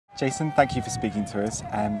Jason, thank you for speaking to us.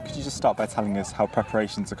 Could you just start by telling us how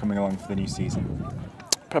preparations are coming along for the new season?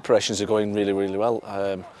 Preparations are going really, really well.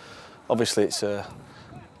 Obviously, it's a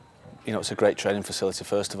great training facility.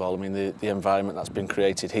 First of all, I mean the environment that's been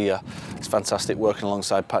created here is fantastic. Working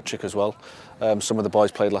alongside Patrick as well. Some of the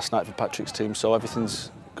boys played last night for Patrick's team, so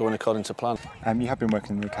everything's going according to plan. You have been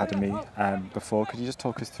working in the academy before. Could you just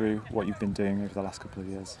talk us through what you've been doing over the last couple of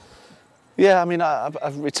years? Yeah, I mean,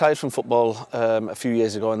 I've retired from football a few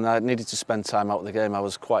years ago, and I needed to spend time out of the game. I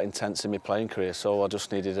was quite intense in my playing career, so I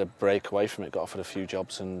just needed a break away from it. Got offered a few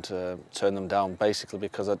jobs and turned them down, basically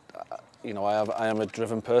because I am a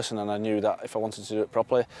driven person, and I knew that if I wanted to do it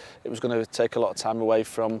properly, it was going to take a lot of time away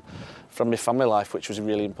from my family life, which was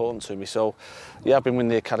really important to me. So, yeah, I've been with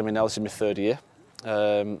the academy now. This is my third year.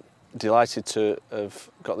 Delighted to have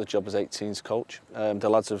got the job as 18s coach. The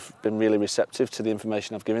lads have been really receptive to the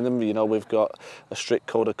information I've given them. You know, we've got a strict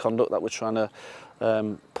code of conduct that we're trying to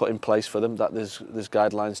put in place for them, that there's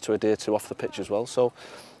guidelines to adhere to off the pitch as well. So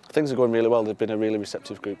things are going really well. They've been a really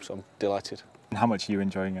receptive group, so I'm delighted. And how much are you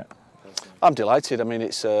enjoying it? I'm delighted. I mean,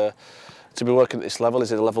 it's to be working at this level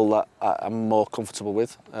is a level that I'm more comfortable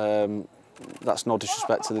with. That's no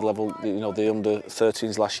disrespect to the level, the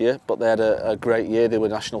under-13s last year, but they had a great year. They were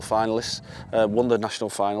national finalists, won the national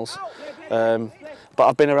finals. But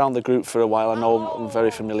I've been around the group for a while. I know I'm very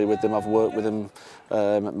familiar with them. I've worked with them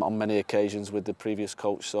on many occasions with the previous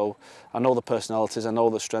coach, so I know the personalities, I know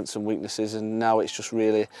the strengths and weaknesses, and now it's just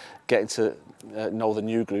really getting to know the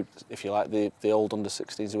new group, if you like, the old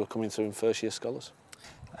under-16s who are coming through in first-year scholars.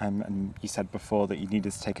 And you said before that you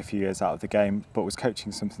needed to take a few years out of the game, but was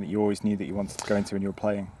coaching something that you always knew that you wanted to go into when you were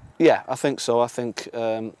playing? Yeah, I think so. I think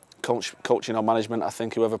coaching or management, I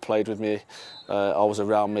think whoever played with me or was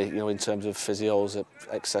around me, in terms of physios,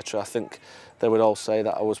 etc., I think they would all say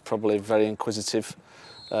that I was probably very inquisitive.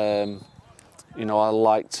 I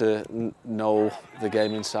like to know the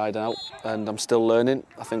game inside out, and I'm still learning.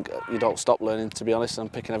 I think you don't stop learning, to be honest. I'm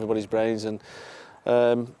picking everybody's brains, and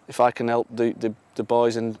if I can help the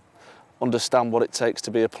boys and understand what it takes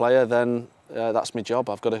to be a player, then that's my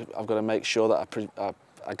job. I've got to make sure that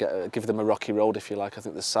I give them a rocky road, if you like. I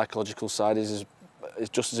think the psychological side is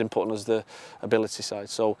just as important as the ability side.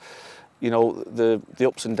 So, the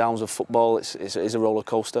ups and downs of football, it is a roller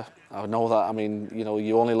coaster. I know that. I mean,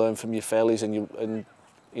 you only learn from your failures, and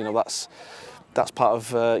that's part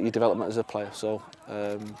of your development as a player. So,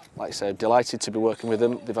 like I say, delighted to be working with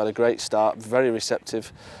them. They've had a great start, very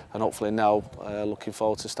receptive, and hopefully now looking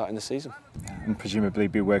forward to starting the season. And presumably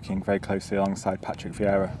be working very closely alongside Patrick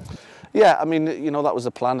Vieira. Yeah, I mean, that was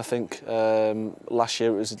the plan. I think last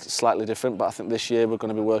year it was slightly different, but I think this year we're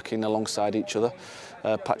going to be working alongside each other.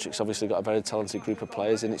 Patrick's obviously got a very talented group of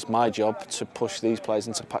players, and it's my job to push these players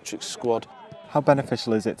into Patrick's squad. How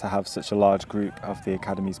beneficial is it to have such a large group of the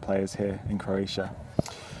academy's players here in Croatia?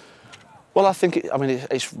 Well, I think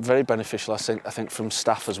it's very beneficial. I think from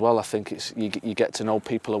staff as well. I think you get to know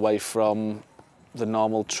people away from the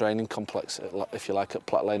normal training complex, if you like, at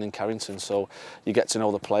Platt Lane and Carrington. So you get to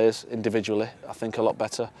know the players individually, I think, a lot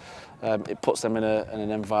better. It puts them in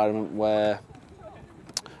an environment where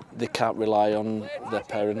they can't rely on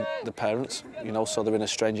the parents, so they're in a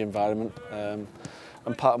strange environment.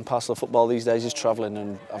 And part and parcel of football these days is travelling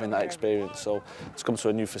and having that experience. So to come to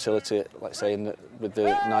a new facility, like saying with the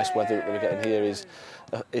nice weather that we're getting here,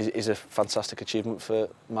 is a fantastic achievement for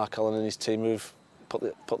Mark Allen and his team who've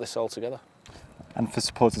put this all together. And for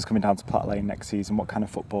supporters coming down to Platt Lane next season, what kind of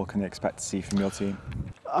football can they expect to see from your team?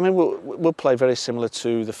 I mean, we'll play very similar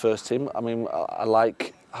to the first team. I mean, I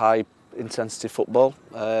like high intensity football.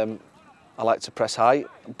 I like to press high,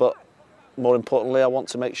 but more importantly, I want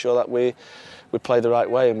to make sure that we play the right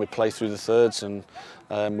way and we play through the thirds and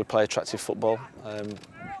we play attractive football.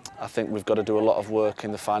 I think we've got to do a lot of work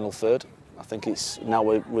in the final third. I think now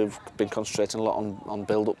we've been concentrating a lot on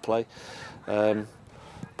build-up play.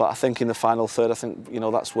 But I think in the final third, I think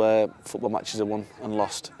that's where football matches are won and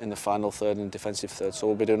lost, in the final third and defensive third. So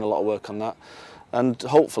we'll be doing a lot of work on that, and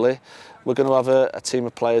hopefully we're going to have a team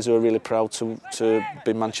of players who are really proud to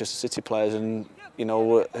be Manchester City players, and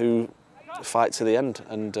who fight to the end.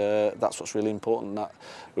 And that's what's really important. That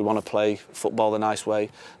we want to play football the nice way,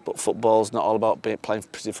 but football's not all about playing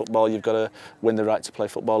pretty football. You've got to win the right to play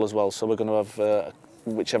football as well. So we're going to have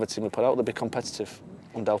whichever team we put out, they'll be competitive,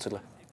 undoubtedly.